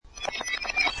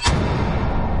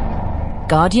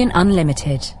Guardian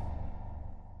Unlimited.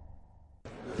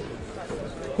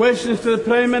 Questions to the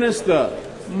Prime Minister.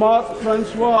 Mark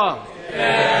Francois.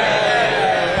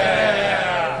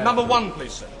 Number one,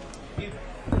 please, sir.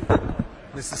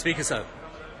 Mr. Speaker, sir,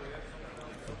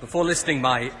 before listing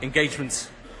my engagements,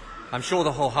 I'm sure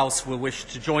the whole House will wish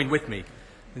to join with me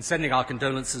in sending our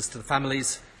condolences to the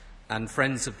families and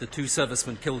friends of the two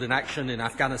servicemen killed in action in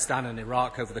Afghanistan and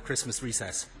Iraq over the Christmas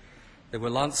recess. They were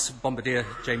Lance Bombardier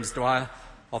James Dwyer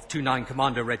of 29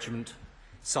 Commando Regiment,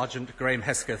 Sergeant Graham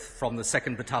Hesketh from the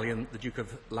 2nd Battalion, the Duke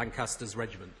of Lancaster's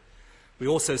Regiment. We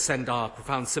also send our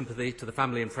profound sympathy to the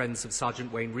family and friends of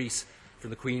Sergeant Wayne Rees from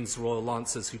the Queen's Royal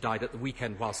Lancers who died at the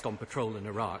weekend whilst on patrol in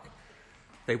Iraq.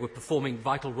 They were performing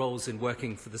vital roles in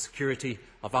working for the security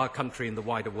of our country and the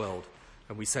wider world,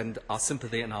 and we send our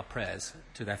sympathy and our prayers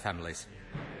to their families.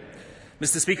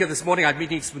 Mr. Speaker, this morning I had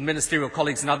meetings with ministerial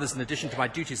colleagues and others in addition to my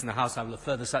duties in the House. I will have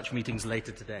further such meetings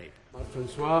later today.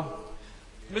 Francois.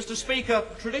 Mr. Speaker,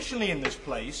 traditionally in this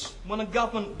place, when a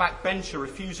government backbencher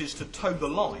refuses to toe the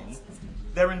line,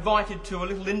 they're invited to a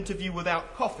little interview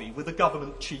without coffee with the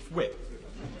government chief whip.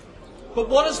 But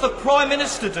what does the Prime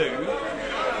Minister do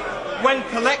when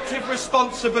collective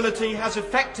responsibility has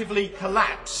effectively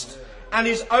collapsed and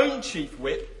his own chief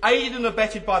whip, aided and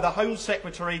abetted by the Home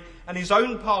Secretary and his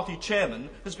own party chairman,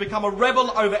 has become a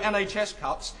rebel over NHS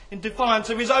cuts in defiance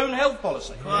of his own health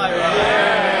policy?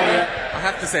 I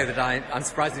have to say that I'm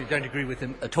surprised that you don't agree with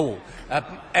him at all.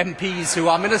 MPs who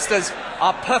are ministers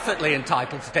are perfectly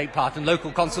entitled to take part in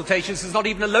local consultations. There's not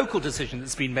even a local decision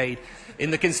that's been made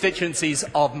in the constituencies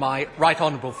of my right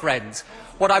honourable friends.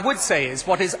 What I would say is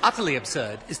what is utterly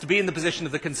absurd is to be in the position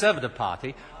of the Conservative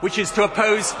Party, which is to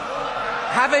oppose,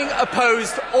 having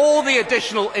opposed all the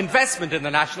additional investment in the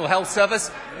National Health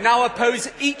Service, now oppose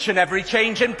each and every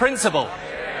change in principle.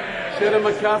 Sarah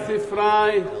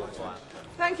McCarthy-Fry.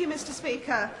 Thank you, Mr.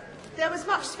 Speaker. There was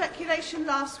much speculation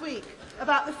last week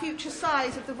about the future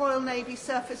size of the Royal Navy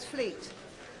surface fleet.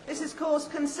 This has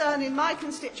caused concern in my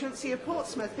constituency of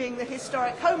Portsmouth, being the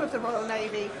historic home of the Royal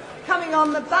Navy, coming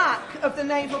on the back of the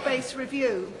Naval Base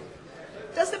Review.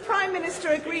 Does the Prime Minister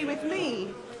agree with me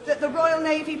that the Royal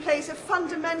Navy plays a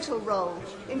fundamental role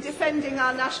in defending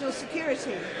our national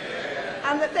security,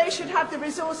 and that they should have the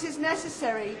resources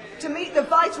necessary to meet the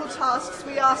vital tasks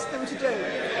we ask them to do?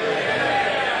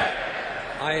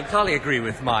 I entirely agree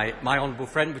with my honourable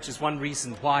friend, which is one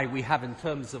reason why we have, in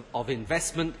terms of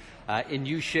investment in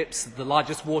new ships, the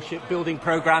largest warship building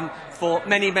programme for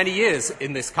many, many years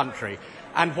in this country,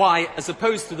 and why, as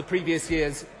opposed to the previous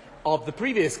years of the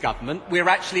previous government, we are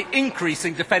actually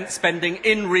increasing defence spending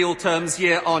in real terms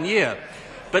year on year.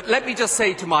 But let me just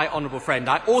say to my honourable friend,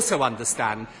 I also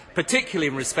understand, particularly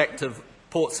in respect of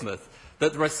Portsmouth,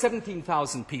 that there are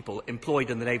 17,000 people employed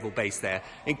in the naval base there,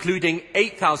 including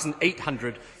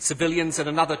 8,800 civilians and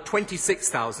another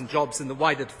 26,000 jobs in the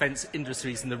wider defence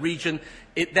industries in the region.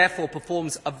 It therefore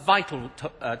performs a vital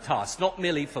task, not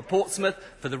merely for Portsmouth,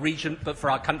 for the region, but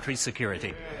for our country's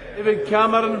security. David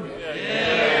Cameron.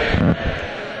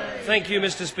 Thank you,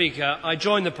 Mr. Speaker. I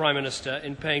join the Prime Minister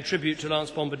in paying tribute to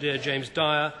Lance Bombardier James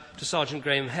Dyer, to Sergeant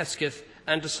Graham Hesketh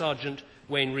and to Sergeant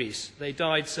Wayne Rees. They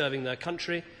died serving their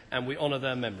country, and we honour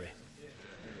their memory.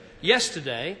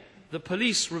 Yesterday, the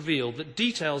police revealed that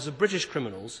details of British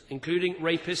criminals, including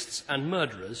rapists and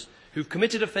murderers, who've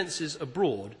committed offences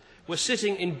abroad, were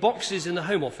sitting in boxes in the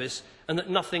Home Office and that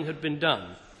nothing had been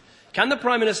done. Can the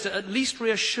Prime Minister at least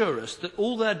reassure us that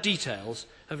all their details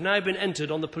have now been entered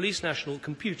on the Police National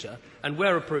Computer and,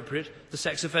 where appropriate, the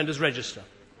Sex Offenders Register?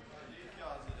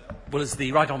 Well, as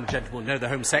the right honourable gentleman will know, the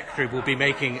Home Secretary will be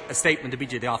making a statement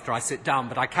immediately after I sit down,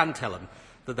 but I can tell him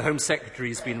that the Home Secretary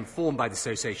has been informed by the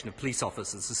Association of Police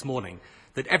Officers this morning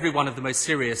that every one of the most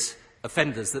serious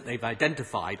offenders that they've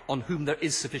identified, on whom there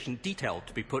is sufficient detail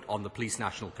to be put on the Police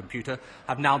National Computer,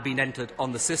 have now been entered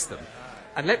on the system.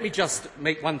 And let me just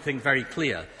make one thing very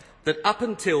clear, that up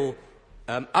until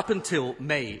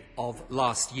May of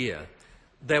last year,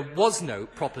 there was no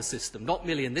proper system, not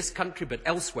merely in this country but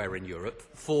elsewhere in Europe,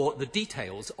 for the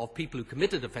details of people who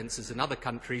committed offences in other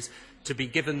countries to be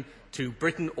given to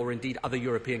Britain or indeed other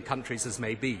European countries as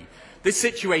may be. This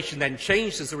situation then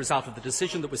changed as a result of the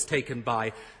decision that was taken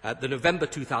by the November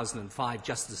 2005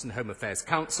 Justice and Home Affairs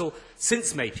Council.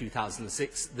 Since May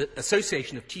 2006, the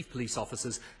Association of Chief Police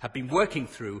Officers have been working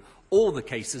through all the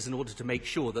cases in order to make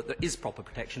sure that there is proper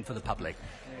protection for the public.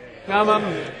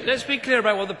 Let's be clear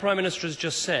about what the Prime Minister has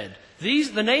just said.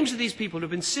 The names of these people have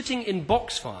been sitting in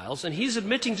box files, and he's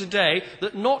admitting today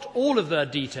that not all of their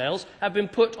details have been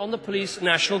put on the Police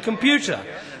National Computer.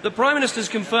 The Prime Minister has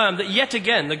confirmed that yet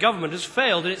again the government has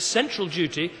failed in its central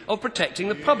duty of protecting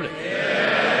the public.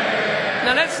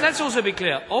 Now, let's also be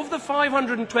clear. Of the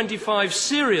 525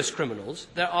 serious criminals,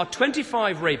 there are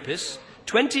 25 rapists,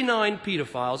 29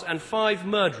 paedophiles and 5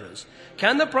 murderers.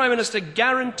 Can the Prime Minister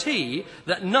guarantee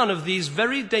that none of these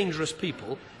very dangerous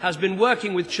people has been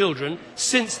working with children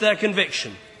since their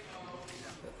conviction?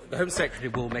 The Home Secretary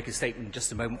will make a statement in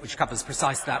just a moment which covers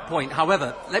precisely that point.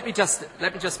 However, let me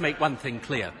just make one thing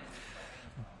clear.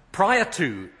 Prior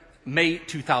to May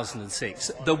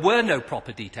 2006, there were no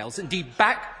proper details. Indeed,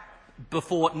 back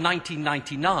before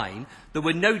 1999, there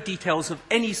were no details of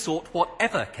any sort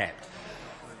whatever kept.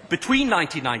 Between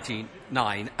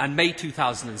 1999 and May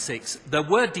 2006, there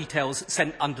were details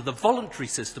sent under the voluntary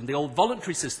system, the old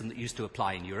voluntary system that used to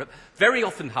apply in Europe. Very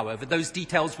often, however, those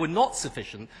details were not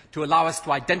sufficient to allow us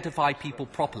to identify people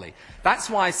properly. That's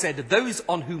why I said those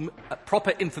on whom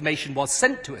proper information was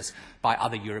sent to us by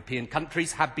other European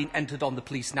countries have been entered on the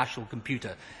police national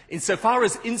computer. Insofar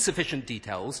as insufficient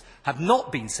details have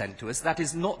not been sent to us, that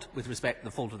is not with respect to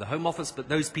the fault of the Home Office, but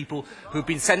those people who have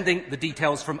been sending the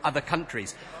details from other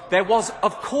countries. There was,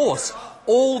 of course,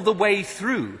 all the way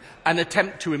through an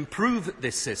attempt to improve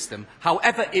this system.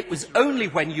 However, it was only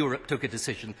when Europe took a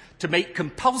decision to make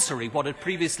compulsory what had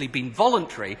previously been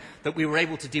voluntary that we were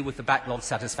able to deal with the backlog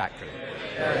satisfactorily.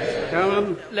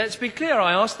 Let's be clear.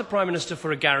 I asked the Prime Minister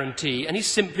for a guarantee, and he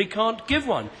simply can't give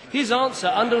one. His answer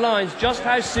underlines just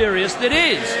how serious that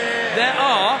is. There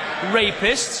are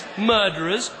rapists,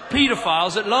 murderers,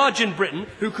 paedophiles at large in Britain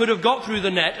who could have got through the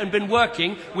net and been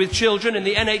working with children in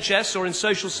the NHS or in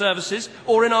social services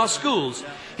or in our schools.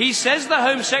 He says the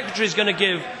Home Secretary is going to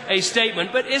give a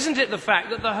statement, but isn't it the fact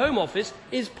that the Home Office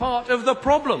is part of the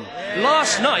problem?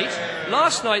 Last night,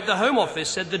 the Home Office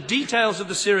said the details of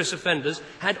the serious offenders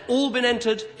had all been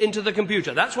entered into the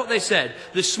computer. That's what they said.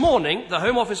 This morning, the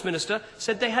Home Office Minister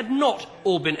said they had not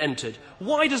all been entered.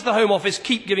 Why does the Home Office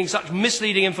keep giving such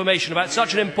misleading information about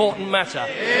such an important matter?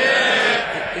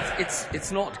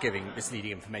 It's not giving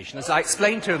misleading information. As I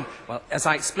explained to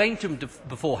him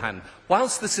beforehand,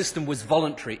 whilst the system was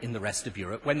voluntary in the rest of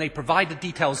Europe, when they provided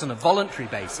details on a voluntary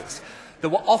basis, there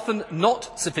were often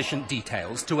not sufficient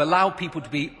details to allow people to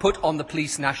be put on the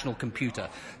police national computer.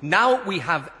 Now we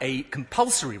have a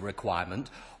compulsory requirement.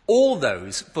 All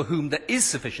those for whom there is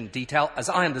sufficient detail, as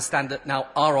I understand it now,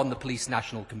 are on the police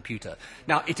national computer.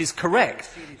 Now, it is correct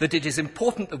that it is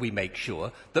important that we make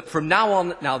sure that from now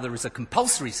on, now there is a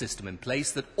compulsory system in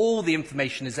place, that all the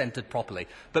information is entered properly.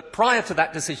 But prior to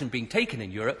that decision being taken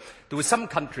in Europe, there were some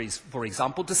countries, for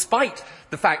example, despite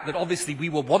the fact that obviously we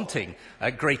were wanting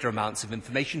greater amounts of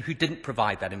information, who didn't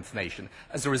provide that information.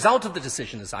 As a result of the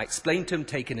decision, as I explained to him,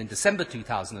 taken in December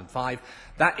 2005,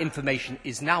 that information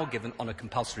is now given on a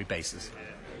compulsory basis.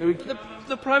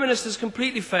 The Prime Minister has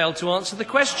completely failed to answer the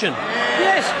question.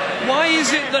 Yes, why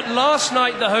is it that last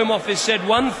night the Home Office said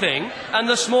one thing and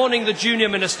this morning the Junior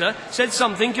Minister said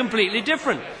something completely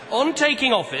different? On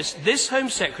taking office, this Home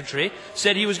Secretary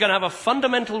said he was going to have a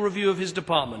fundamental review of his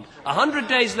department. 100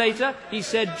 days later, he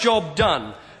said, job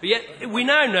done. But yet, we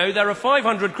now know there are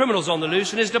 500 criminals on the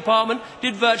loose and his department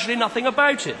did virtually nothing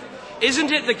about it.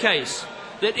 Isn't it the case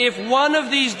that if one of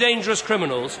these dangerous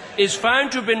criminals is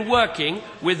found to have been working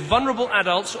with vulnerable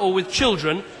adults or with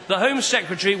children, the Home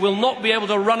Secretary will not be able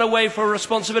to run away for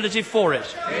responsibility for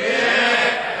it?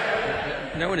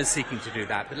 No one is seeking to do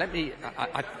that, but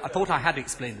I thought I had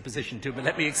explained the position to him, but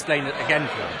let me explain it again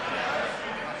to him.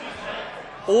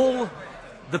 All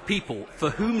the people for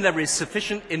whom there is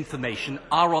sufficient information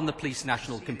are on the police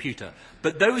national computer,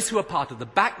 but those who are part of the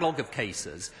backlog of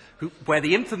cases where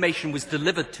the information was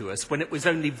delivered to us when it was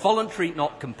only voluntary,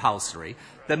 not compulsory,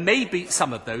 there may be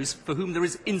some of those for whom there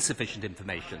is insufficient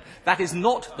information. That is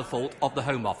not the fault of the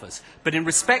Home Office. But in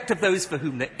respect of those for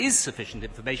whom there is sufficient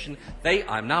information, they,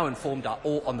 I am now informed, are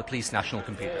all on the police national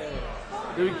computer.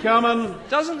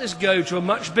 Doesn't this go to a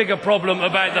much bigger problem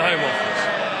about the Home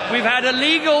Office? We've had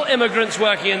illegal immigrants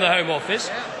working in the Home Office,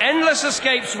 endless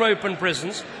escapes from open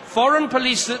prisons, foreign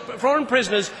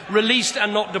prisoners released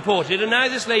and not deported, and now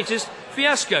this latest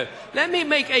fiasco. Let me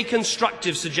make a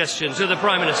constructive suggestion to the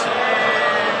Prime Minister.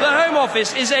 The Home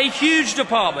Office is a huge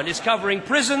department. It's covering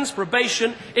prisons,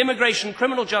 probation, immigration,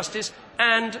 criminal justice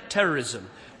and terrorism.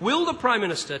 Will the Prime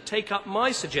Minister take up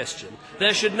my suggestion?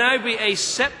 There should now be a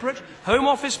separate Home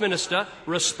Office Minister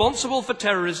responsible for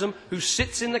terrorism who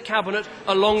sits in the Cabinet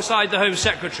alongside the Home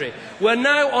Secretary. We're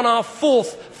now on our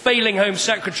 4th failing Home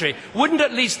Secretary. Wouldn't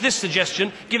at least this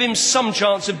suggestion give him some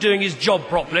chance of doing his job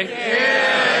properly?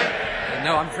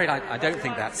 No, I'm afraid I don't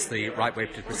think that's the right way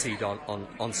to proceed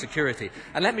on security.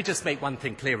 And let me just make one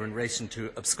thing clear in relation to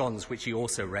absconds, which he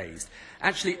also raised.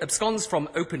 Actually, absconds from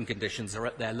open conditions are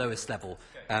at their lowest level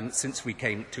since we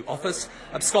came to office.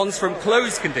 Absconds from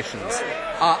closed conditions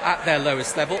are at their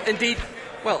lowest level. Indeed,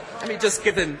 well, let me just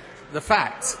give him the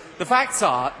facts. The facts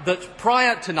are that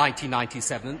prior to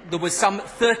 1997, there were some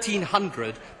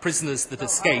 1,300 prisoners that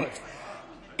escaped.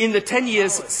 In the 10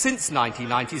 years since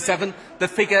 1997, the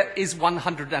figure is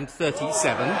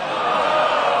 137.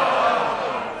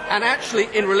 And actually,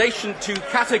 in relation to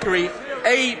Category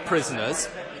A prisoners,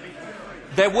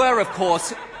 there were, of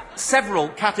course, several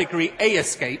Category A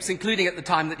escapes, including at the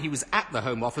time that he was at the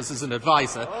Home Office as an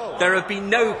advisor. There have been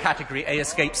no Category A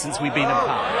escapes since we've been in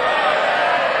power.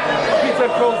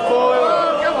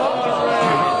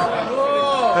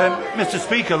 Mr.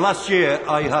 Speaker, last year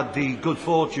I had the good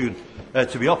fortune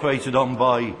to be operated on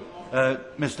by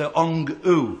Mr. Ong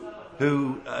Oo,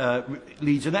 who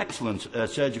leads an excellent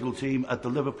surgical team at the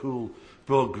Liverpool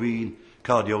Broad Green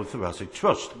Cardiothoracic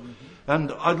Trust.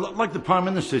 And I'd like the Prime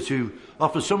Minister to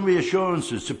offer some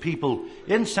reassurances to people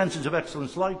in centres of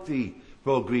excellence like the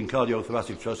Broad Green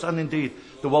Cardiothoracic Trust and indeed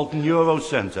the Walton Neuro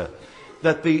Centre,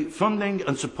 that the funding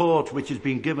and support which has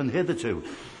been given hitherto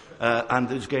and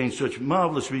has gained such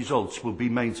marvellous results will be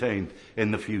maintained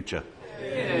in the future.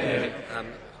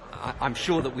 I'm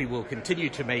sure that we will continue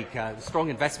to make strong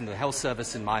investment in the health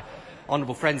service in my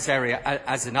honourable friend's area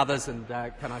as in others, and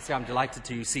can I say I'm delighted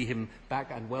to see him back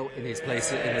and well in his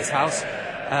place in this House.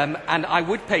 And I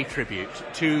would pay tribute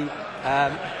to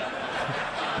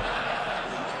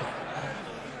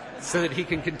so that he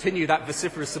can continue that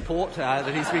vociferous support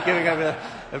that he's been giving over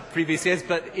previous years.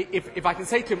 But if I can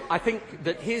say to him, I think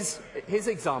that his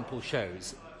example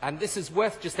shows, and this is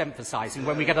worth just emphasising,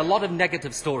 when we get a lot of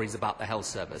negative stories about the health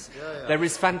service, there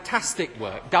is fantastic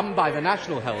work done by the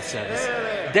National Health Service,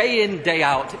 day in, day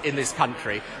out in this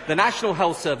country. The National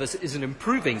Health Service is an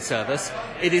improving service.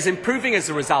 It is improving as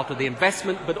a result of the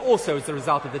investment, but also as a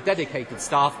result of the dedicated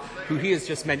staff, who he has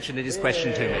just mentioned in his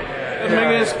question to me.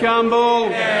 Ms.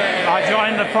 Campbell. I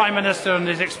join the Prime Minister in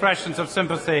his expressions of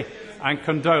sympathy and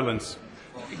condolence.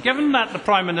 Given that the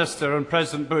Prime Minister and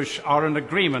President Bush are in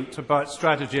agreement about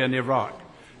strategy in Iraq,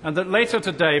 and that later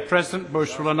today President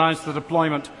Bush will announce the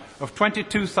deployment of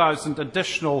 22,000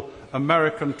 additional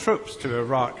American troops to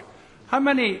Iraq, how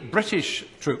many British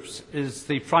troops is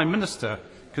the Prime Minister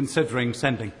considering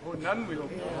sending?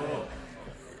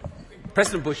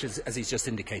 President Bush, as he's just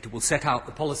indicated, will set out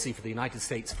the policy for the United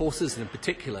States forces, and in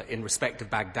particular in respect of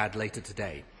Baghdad later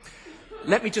today.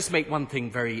 Let me just make one thing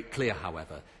very clear,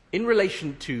 however. In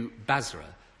relation to Basra,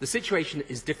 the situation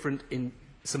is different in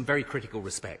some very critical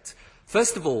respects.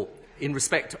 First of all, in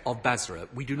respect of Basra,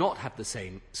 we do not have the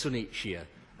same Sunni-Shia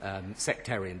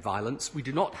sectarian violence. We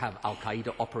do not have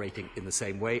al-Qaeda operating in the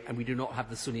same way, and we do not have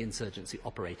the Sunni insurgency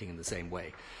operating in the same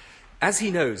way. As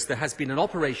he knows, there has been an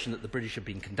operation that the British have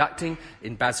been conducting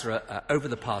in Basra over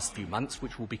the past few months,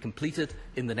 which will be completed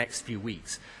in the next few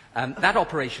weeks. That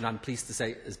operation, I'm pleased to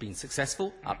say, has been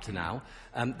successful up to now.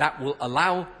 That will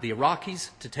allow the Iraqis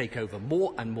to take over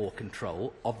more and more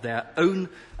control of their own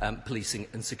policing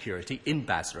and security in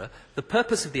Basra. The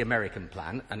purpose of the American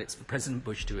plan, and it's for President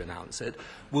Bush to announce it,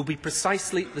 will be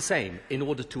precisely the same in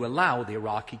order to allow the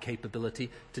Iraqi capability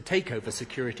to take over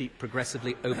security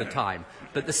progressively over time.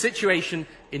 But the situation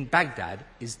in Baghdad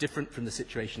is different from the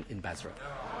situation in Basra.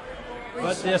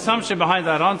 But the assumption behind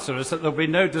that answer is that there will be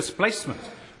no displacement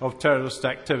of terrorist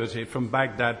activity from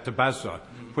Baghdad to Basra,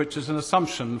 which is an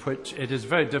assumption which it is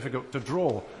very difficult to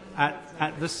draw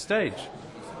at this stage.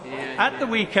 At the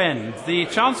weekend, the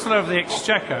Chancellor of the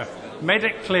Exchequer made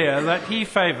it clear that he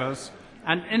favours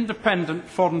an independent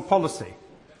foreign policy.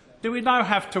 Do we now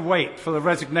have to wait for the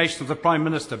resignation of the Prime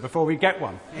Minister before we get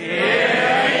one?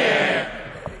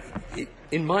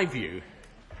 In my view,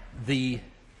 the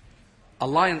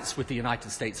alliance with the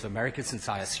United States of America, since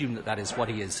I assume that that is what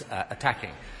he is attacking,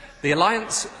 the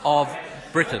alliance of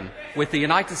Britain with the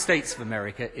United States of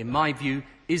America, in my view,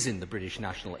 is in the British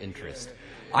national interest.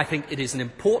 I think it is an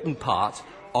important part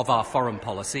of our foreign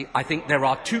policy. I think there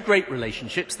are two great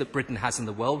relationships that Britain has in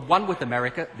the world, one with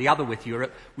America, the other with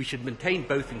Europe. We should maintain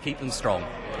both and keep them strong.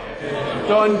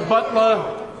 John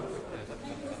Butler.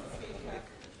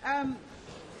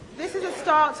 This is a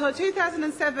start, so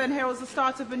 2007 heralds the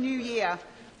start of a new year.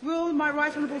 Will my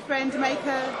right honourable friend make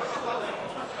a...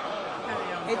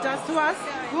 It does to us.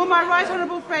 Will my right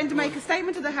honourable friend make a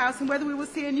statement to the House on whether we will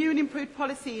see a new and improved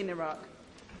policy in Iraq?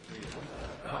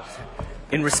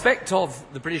 In respect of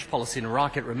the British policy in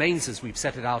Iraq, it remains as we've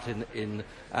set it out in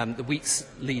the weeks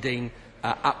leading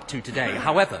up to today.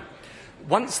 However,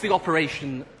 once the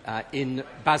operation in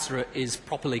Basra is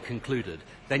properly concluded,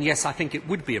 then yes, I think it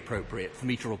would be appropriate for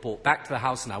me to report back to the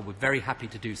House, and I would be very happy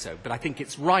to do so. But I think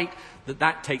it's right that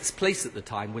that takes place at the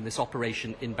time when this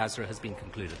operation in Basra has been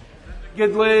concluded.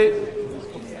 Gidley.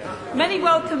 Many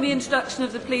welcome the introduction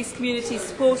of the police community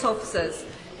support officers.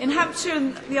 In Hampshire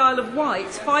and the Isle of Wight,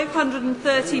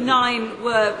 539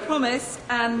 were promised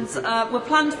and were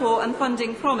planned for and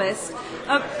funding promised.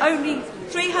 Only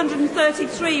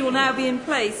 333 will now be in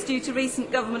place due to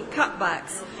recent government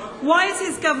cutbacks. Why is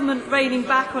his government reining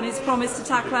back on his promise to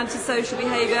tackle antisocial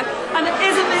behaviour? And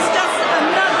isn't this just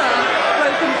another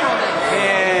broken promise?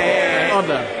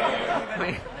 Order.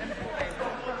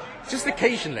 Just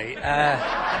occasionally,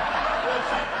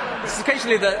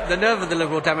 the nerve of the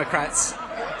Liberal Democrats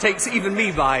takes even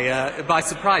me by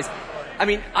surprise. I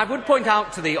mean, I would point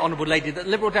out to the Honourable Lady that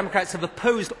Liberal Democrats have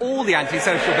opposed all the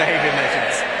antisocial behaviour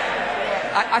measures.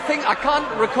 I think, I can't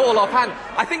recall offhand,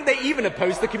 I think they even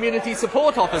opposed the community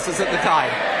support officers at the time.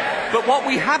 But what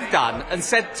we have done and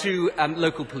said to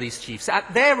local police chiefs,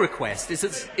 at their request, is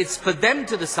it's for them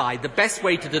to decide the best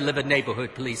way to deliver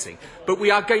neighbourhood policing. But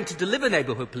we are going to deliver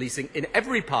neighbourhood policing in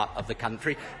every part of the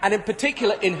country, and in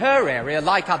particular in her area,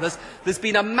 like others, there's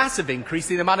been a massive increase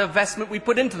in the amount of investment we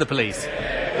put into the police.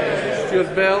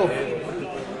 Stuart Bell.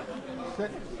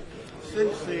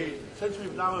 Since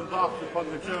we've now embarked upon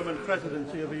the German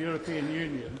presidency of the European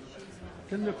Union,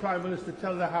 can the Prime Minister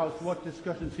tell the House what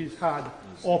discussions he's had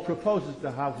or proposes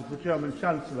to have with the German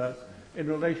Chancellor in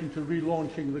relation to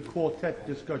relaunching the quartet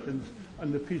discussions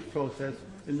and the peace process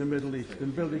in the Middle East,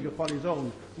 and building upon his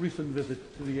own recent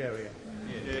visit to the area?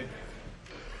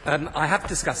 I have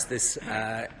discussed this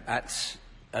at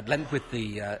length with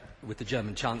the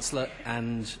German Chancellor,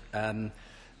 and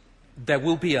there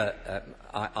will be,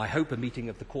 I hope, a meeting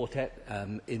of the quartet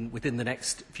within the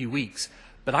next few weeks.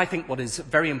 But I think what is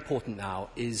very important now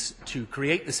is to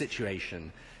create the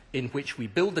situation in which we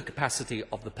build the capacity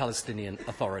of the Palestinian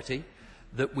Authority,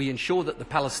 that we ensure that the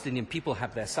Palestinian people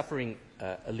have their suffering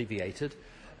alleviated,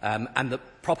 and that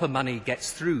proper money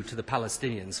gets through to the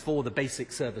Palestinians for the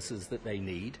basic services that they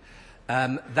need,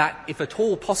 that, if at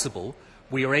all possible,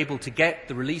 we are able to get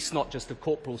the release not just of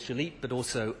Corporal Shalit, but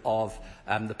also of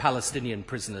the Palestinian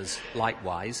prisoners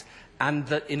likewise, and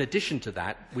that in addition to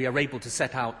that, we are able to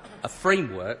set out a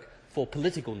framework for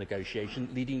political negotiation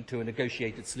leading to a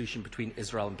negotiated solution between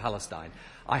Israel and Palestine.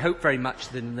 I hope very much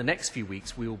that in the next few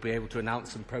weeks we will be able to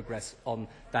announce some progress on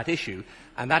that issue,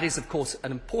 and that is, of course,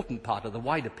 an important part of the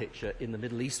wider picture in the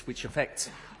Middle East, which affects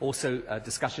also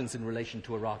discussions in relation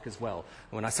to Iraq as well.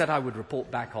 And when I said I would report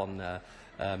back on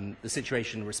the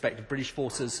situation in respect of British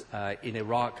forces in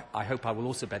Iraq, I hope I will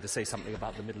also better say something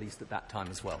about the Middle East at that time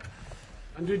as well.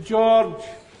 Andrew George.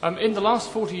 In the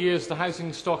last 40 years, the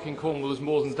housing stock in Cornwall has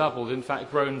more than doubled, in fact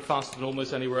grown faster than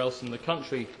almost anywhere else in the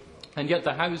country. And yet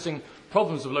the housing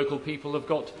problems of local people have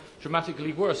got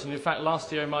dramatically worse. And in fact,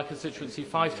 last year in my constituency,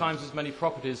 5 times as many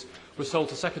properties were sold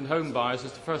to second home buyers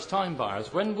as to first-time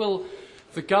buyers. When will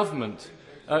the government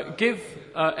give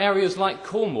areas like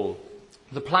Cornwall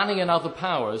the planning and other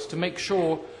powers to make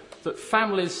sure that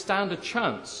families stand a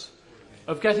chance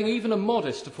of getting even a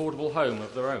modest affordable home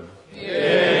of their own?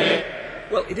 Yeah.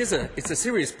 Well, it's a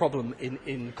serious problem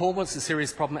in Cornwall, it's a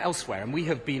serious problem elsewhere, and we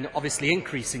have been obviously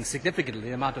increasing significantly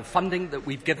the amount of funding that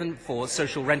we've given for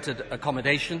social rented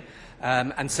accommodation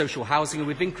and social housing, and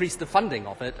we've increased the funding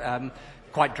of it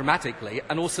quite dramatically,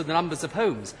 and also the numbers of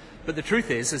homes. But the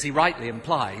truth is, as he rightly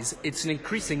implies, it's an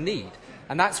increasing need.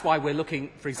 And that's why we're looking,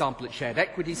 for example, at shared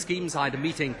equity schemes. I had a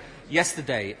meeting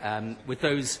yesterday with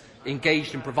those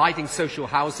engaged in providing social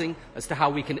housing as to how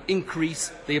we can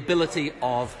increase the ability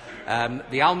of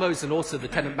the ALMOs and also the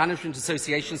tenant management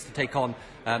associations to take on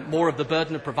more of the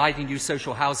burden of providing new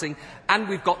social housing. And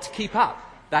we've got to keep up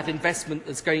that investment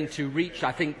that's going to reach,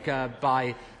 I think,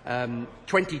 by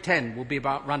 2010 will be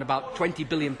around about £20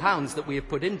 billion that we have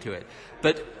put into it.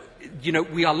 But you know,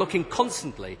 we are looking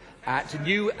constantly at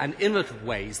new and innovative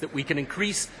ways that we can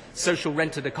increase social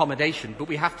rented accommodation, but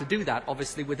we have to do that,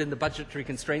 obviously, within the budgetary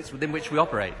constraints within which we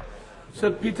operate. Sir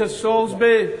Peter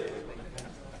Salisbury.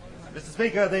 Mr.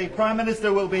 Speaker, the Prime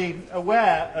Minister will be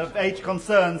aware of H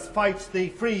Concern's Fight the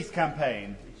Freeze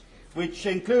campaign, which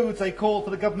includes a call for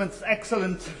the government's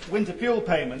excellent winter fuel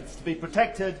payments to be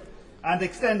protected and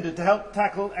extended to help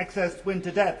tackle excess winter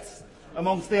deaths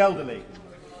amongst the elderly.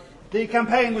 The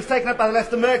campaign was taken up by the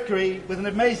Leicester Mercury with an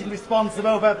amazing response of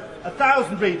over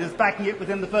 1,000 readers backing it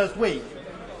within the first week.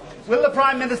 Will the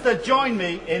Prime Minister join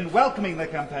me in welcoming the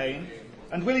campaign,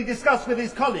 and will he discuss with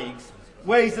his colleagues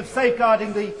ways of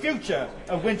safeguarding the future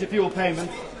of winter fuel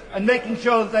payments and making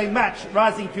sure that they match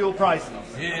rising fuel prices?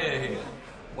 Yeah.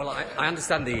 Well, I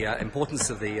understand the importance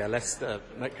of the Leicester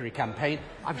Mercury campaign.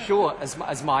 I'm sure,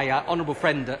 as my honourable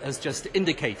friend has just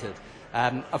indicated,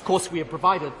 of course we have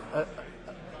provided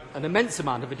an immense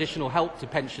amount of additional help to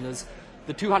pensioners.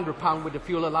 The £200 winter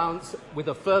fuel allowance, with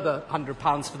a further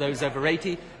 £100 for those over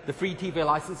 80, the free TV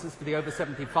licences for the over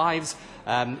 75s,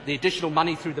 the additional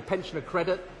money through the pensioner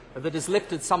credit that has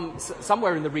lifted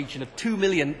somewhere in the region of 2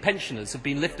 million pensioners have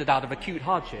been lifted out of acute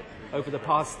hardship over the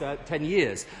past 10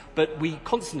 years. But we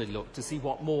constantly look to see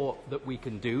what more that we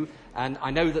can do, and I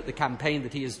know that the campaign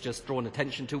that he has just drawn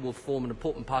attention to will form an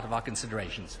important part of our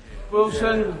considerations.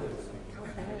 Wilson.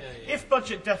 If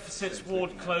budget deficits,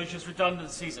 ward closures,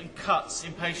 redundancies and cuts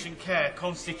in patient care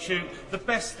constitute the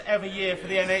best ever year for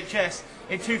the NHS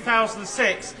in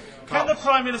 2006, can the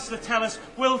Prime Minister tell us,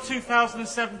 will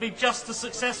 2007 be just as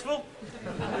successful?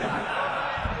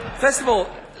 First of all,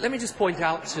 let me just point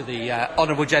out to the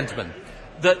honourable gentleman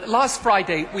that last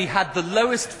Friday we had the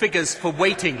lowest figures for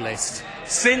waiting lists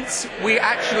since we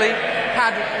actually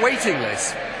had waiting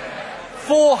lists.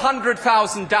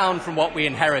 400,000 down from what we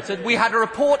inherited. We had a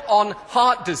report on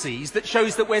heart disease that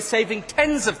shows that we're saving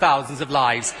tens of thousands of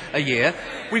lives a year.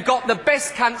 We've got the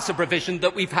best cancer provision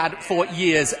that we've had for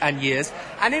years and years.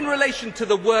 And in relation to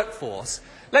the workforce,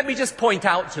 let me just point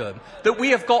out to him that we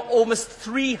have got almost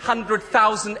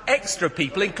 300,000 extra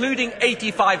people, including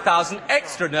 85,000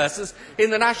 extra nurses in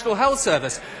the National Health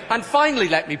Service. And finally,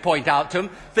 let me point out to him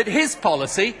that his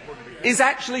policy is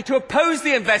actually to oppose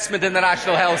the investment in the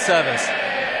National Health Service.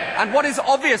 And what is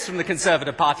obvious from the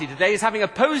Conservative Party today is, having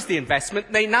opposed the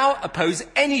investment, they now oppose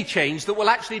any change that will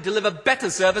actually deliver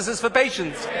better services for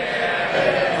patients.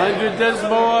 Andrew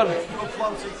Desmore.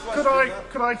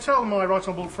 Could I tell my right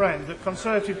honourable friend that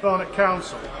Conservative Barnet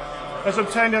Council has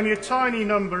obtained only a tiny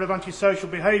number of antisocial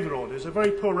behaviour orders, a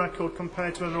very poor record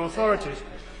compared to other authorities.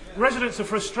 Residents are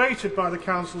frustrated by the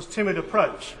Council's timid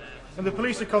approach, and the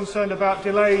police are concerned about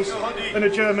delays and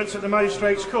adjournments at the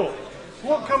Magistrates' Court.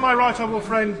 What can my right honourable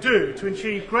friend do to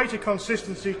achieve greater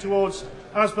consistency towards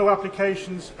ASBO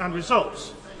applications and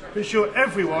results, to ensure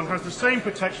everyone has the same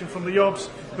protection from the yobs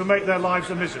who make their lives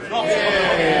a misery?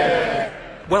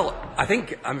 Well,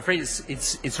 I'm afraid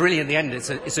it's really, in the end,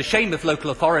 it's a shame if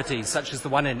local authorities, such as the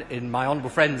one in my honourable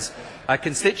friend's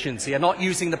constituency, are not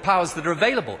using the powers that are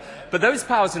available. But those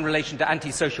powers in relation to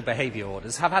antisocial behaviour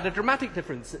orders have had a dramatic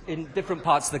difference in different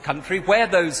parts of the country where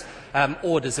those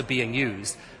orders are being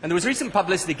used. And there was recent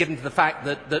publicity given to the fact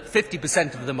that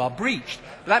 50% of them are breached.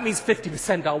 That means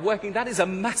 50% are working. That is a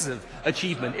massive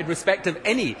achievement in respect of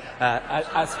any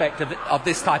aspect of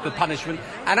this type of punishment.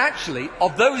 And actually,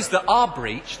 of those that are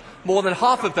breached, more than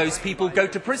half of those people go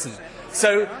to prison.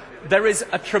 So there is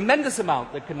a tremendous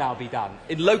amount that can now be done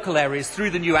in local areas through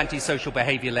the new antisocial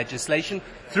behaviour legislation,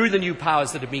 through the new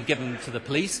powers that have been given to the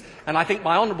police. And I think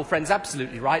my honourable friend's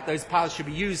absolutely right. Those powers should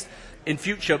be used in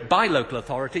future by local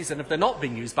authorities, and if they're not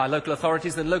being used by local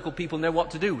authorities, then local people know what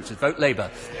to do, which is vote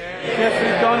Labour.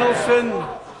 Jeffrey Donaldson.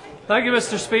 Thank you,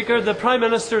 Mr. Speaker. The Prime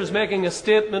Minister is making a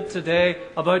statement today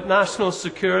about national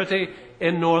security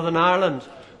in Northern Ireland.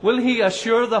 Will he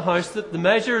assure the House that the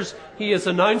measures he is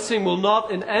announcing will not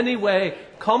in any way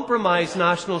compromise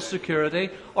national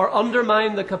security or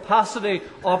undermine the capacity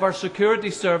of our security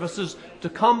services to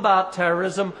combat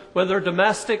terrorism, whether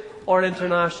domestic or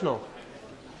international?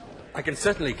 I can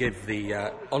certainly give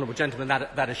the honourable gentleman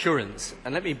that assurance,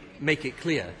 and let me make it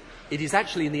clear. It is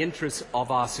actually in the interests of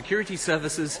our security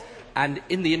services and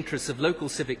in the interests of local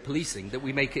civic policing that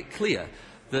we make it clear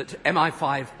that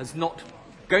MI5 has not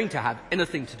going to have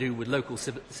anything to do with local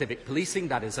civic policing.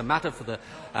 That is a matter for the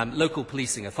local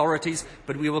policing authorities,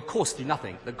 but we will of course do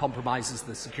nothing that compromises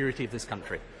the security of this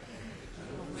country.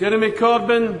 Jeremy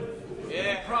Corbyn.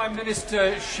 Prime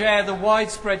Minister, share the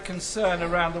widespread concern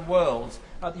around the world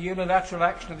at the unilateral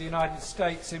action of the United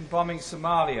States in bombing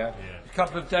Somalia a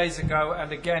couple of days ago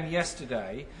and again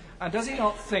yesterday. And does he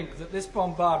not think that this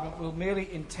bombardment will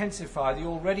merely intensify the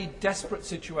already desperate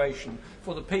situation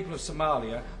for the people of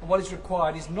Somalia, and what is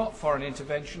required is not foreign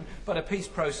intervention but a peace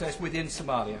process within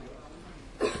Somalia?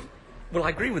 Well, I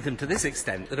agree with him to this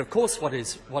extent, that of course what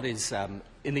is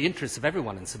in the interests of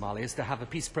everyone in Somalia is to have a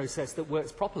peace process that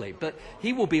works properly. But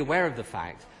he will be aware of the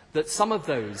fact that some of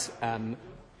those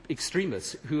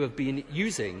extremists who have been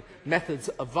using methods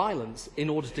of violence in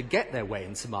order to get their way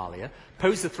in Somalia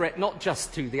pose a threat not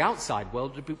just to the outside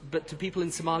world, but to people in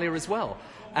Somalia as well.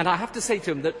 And I have to say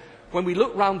to him that when we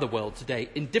look round the world today,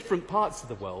 in different parts of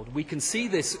the world, we can see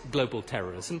this global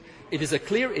terrorism. It is a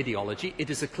clear ideology, it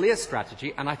is a clear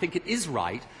strategy, and I think it is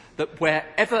right that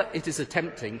wherever it is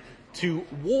attempting to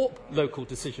warp local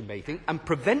decision-making and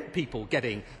prevent people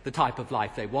getting the type of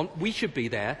life they want, we should be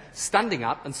there standing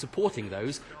up and supporting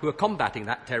those who are combating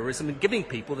that terrorism and giving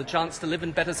people the chance to live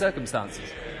in better circumstances.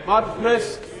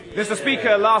 Mr.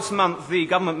 Speaker, last month the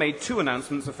government made two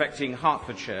announcements affecting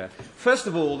Hertfordshire. First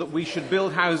of all, that we should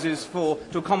build houses to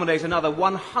accommodate another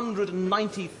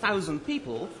 190,000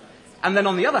 people, and then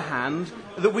on the other hand,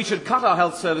 that we should cut our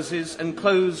health services and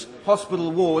close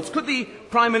hospital wards. Could the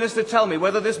Prime Minister tell me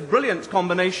whether this brilliant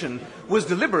combination was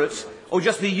deliberate or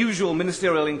just the usual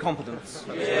ministerial incompetence?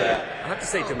 I have to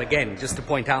say to him again, just to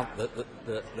point out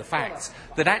the facts,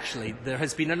 that actually there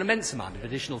has been an immense amount of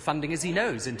additional funding, as he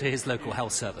knows, into his local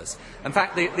health service. In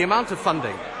fact, the amount of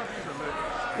funding,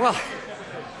 well,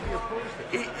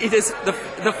 it is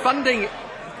the funding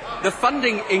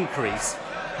increase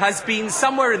has been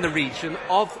somewhere in the region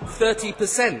of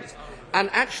 30%. And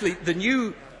actually, the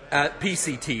new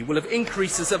PCT will have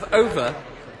increases of over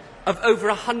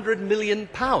 £100 million.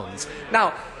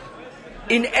 Now,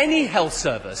 in any health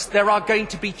service, there are going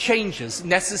to be changes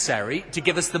necessary to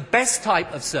give us the best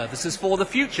type of services for the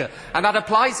future. And that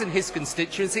applies in his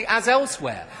constituency as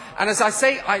elsewhere. And as I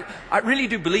say, I really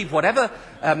do believe whatever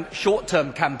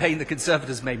short-term campaign the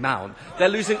Conservatives may mount, they're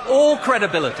losing all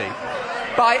credibility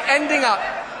by ending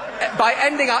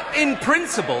up, in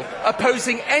principle,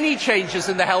 opposing any changes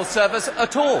in the health service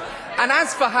at all. And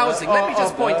as for housing, let me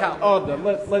just point out... Order.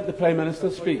 Let the Prime Minister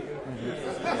speak.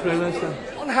 Prime Minister.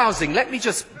 On housing, let me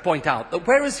just point out that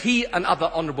whereas he and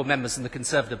other honourable members in the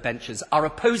Conservative benches are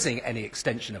opposing any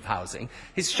extension of housing,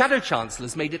 his Shadow Chancellor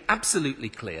has made it absolutely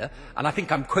clear, and I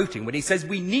think I'm quoting, when he says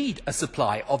we need a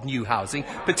supply of new housing,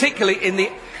 particularly in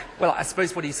the... Well, I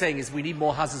suppose what he's saying is we need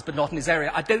more houses, but not in his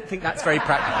area. I don't think that's very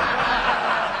practical.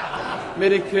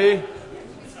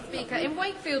 Speaker, in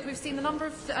Wakefield we've seen the number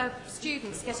of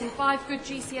students getting 5 good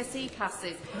GCSE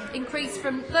classes increase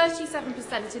from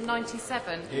 37% in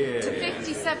 '97 to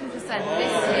 57%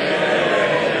 this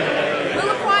year. Will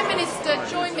the Prime Minister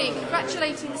join me in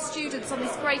congratulating the students on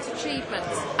this great achievement,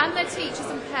 and their teachers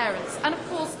and parents, and of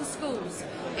course the schools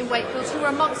in Wakefield, who are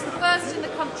amongst the first in the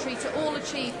country to all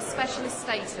achieve specialist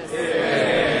status?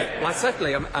 Well, I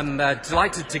certainly am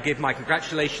delighted to give my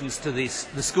congratulations to the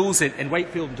schools in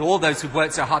Wakefield and to all those who've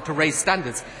worked so hard to raise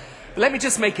standards. But let me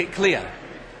just make it clear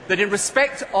that in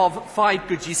respect of 5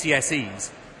 good GCSEs,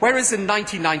 whereas in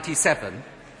 1997,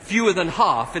 fewer than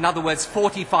half, in other words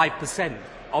 45%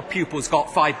 of pupils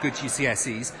got 5 good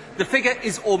GCSEs, the figure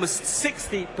is almost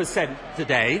 60%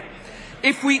 today.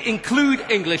 If we include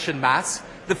English and Maths,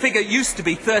 the figure used to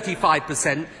be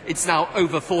 35%, it's now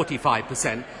over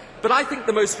 45%. But I think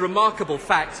the most remarkable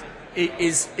fact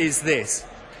is this,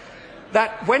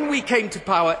 that when we came to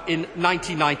power in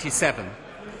 1997,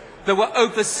 there were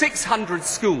over 600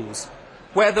 schools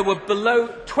where there were below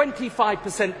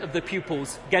 25% of the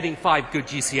pupils getting 5 good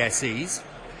GCSEs,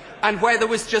 and where there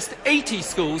was just 80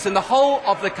 schools in the whole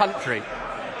of the country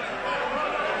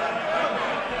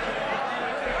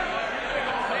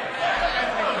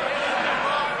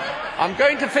I'm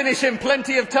going to finish in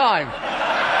plenty of time.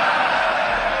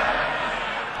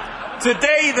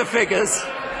 Today the figures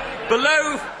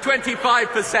below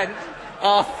 25%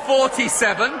 are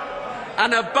 47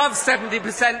 and above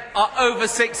 70% are over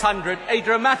 600. A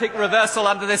dramatic reversal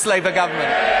under this Labour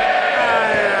government.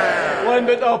 One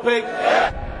bit topic.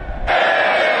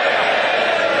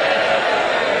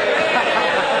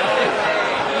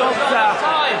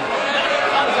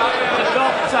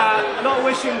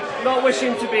 Not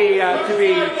wishing to be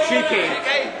cheeky.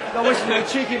 Not wishing to be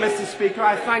cheeky, Mr. Speaker.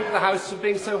 I thank the House for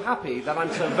being so happy that I'm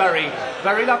so very,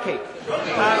 very lucky.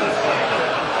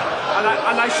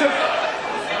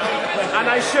 And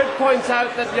I should point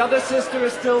out that the other sister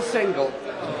is still single.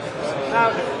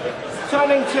 Now,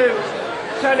 turning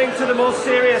to the more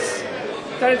serious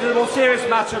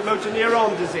matter of motor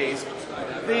neuron disease.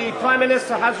 The Prime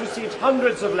Minister has received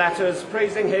hundreds of letters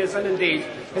praising his, and indeed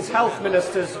his Health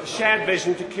Minister's, shared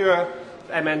vision to cure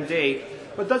MND.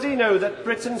 But does he know that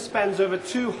Britain spends over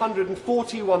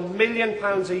 £241 million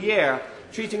a year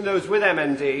treating those with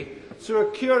MND? So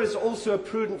a cure is also a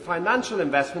prudent financial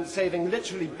investment, saving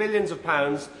literally billions of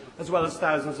pounds as well as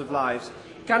thousands of lives.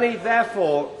 Can he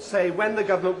therefore say when the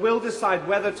government will decide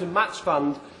whether to match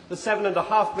fund the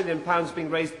 £7.5 million being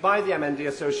raised by the MND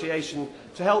Association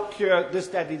to help cure this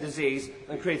deadly disease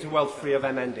and create a world free of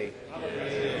MND?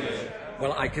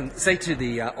 Well, I can say to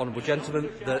the honourable gentleman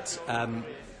that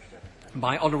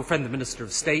my honourable friend, the Minister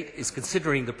of State, is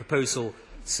considering the proposal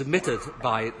submitted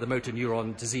by the Motor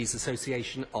Neuron Disease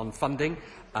Association on funding.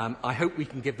 I hope we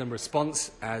can give them a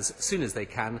response as soon as they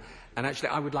can. And actually,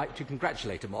 I would like to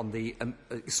congratulate him on the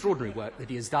extraordinary work that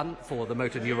he has done for the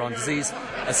Motor Neuron Disease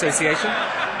Association.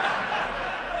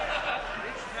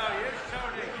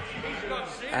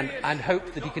 And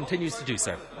hope that he continues to do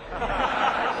so.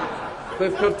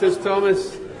 Cliff Curtis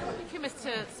Thomas. Thank you,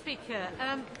 Mr. Speaker.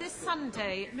 This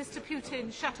Sunday, Mr.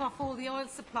 Putin shut off all the oil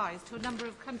supplies to a number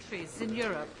of countries in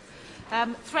Europe,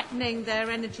 threatening their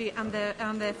energy and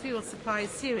their fuel supplies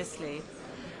seriously.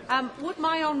 Would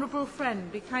my honourable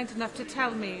friend be kind enough to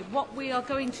tell me what we are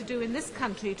going to do in this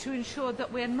country to ensure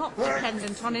that we are not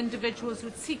dependent on individuals who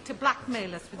would seek to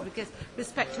blackmail us with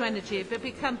respect to energy, but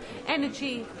become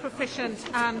energy proficient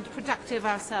and productive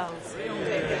ourselves?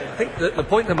 I think that the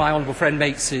point that my honourable friend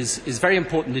makes is very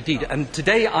important indeed. And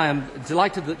today I am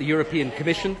delighted that the European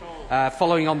Commission,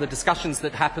 following on the discussions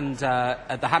that happened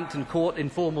at the Hampton Court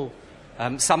informal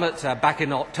summit back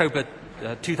in October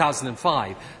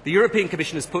 2005, the European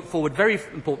Commission has put forward very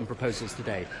important proposals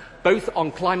today, both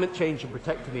on climate change and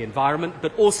protecting the environment,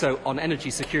 but also on energy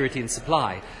security and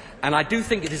supply. And I do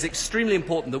think it is extremely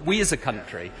important that we as a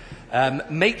country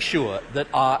make sure that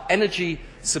our energy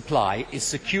supply is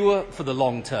secure for the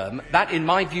long term. That, in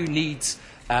my view, needs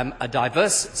a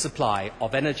diverse supply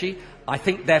of energy. I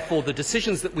think, therefore, the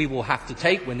decisions that we will have to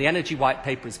take when the Energy White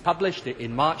Paper is published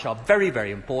in March are very,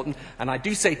 very important. And I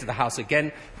do say to the House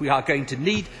again, we are going to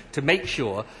need to make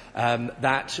sure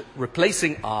that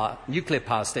replacing our nuclear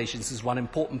power stations is one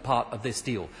important part of this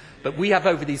deal. But we have,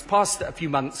 over these past few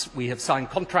months, we have signed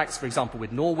contracts, for example,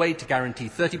 with Norway to guarantee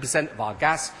 30% of our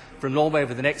gas from Norway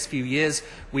over the next few years.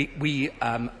 We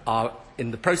are in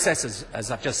the process,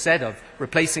 as I've just said, of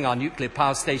replacing our nuclear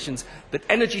power stations. But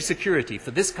energy security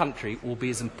for this country will be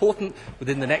as important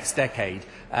within the next decade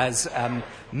as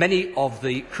many of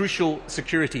the crucial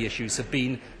security issues have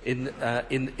been in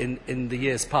the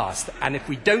years past. And if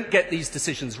we don't get these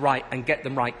decisions right and get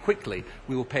them right quickly,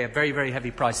 we will pay a very, very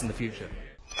heavy price in the future.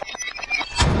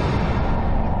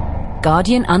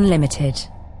 Guardian Unlimited.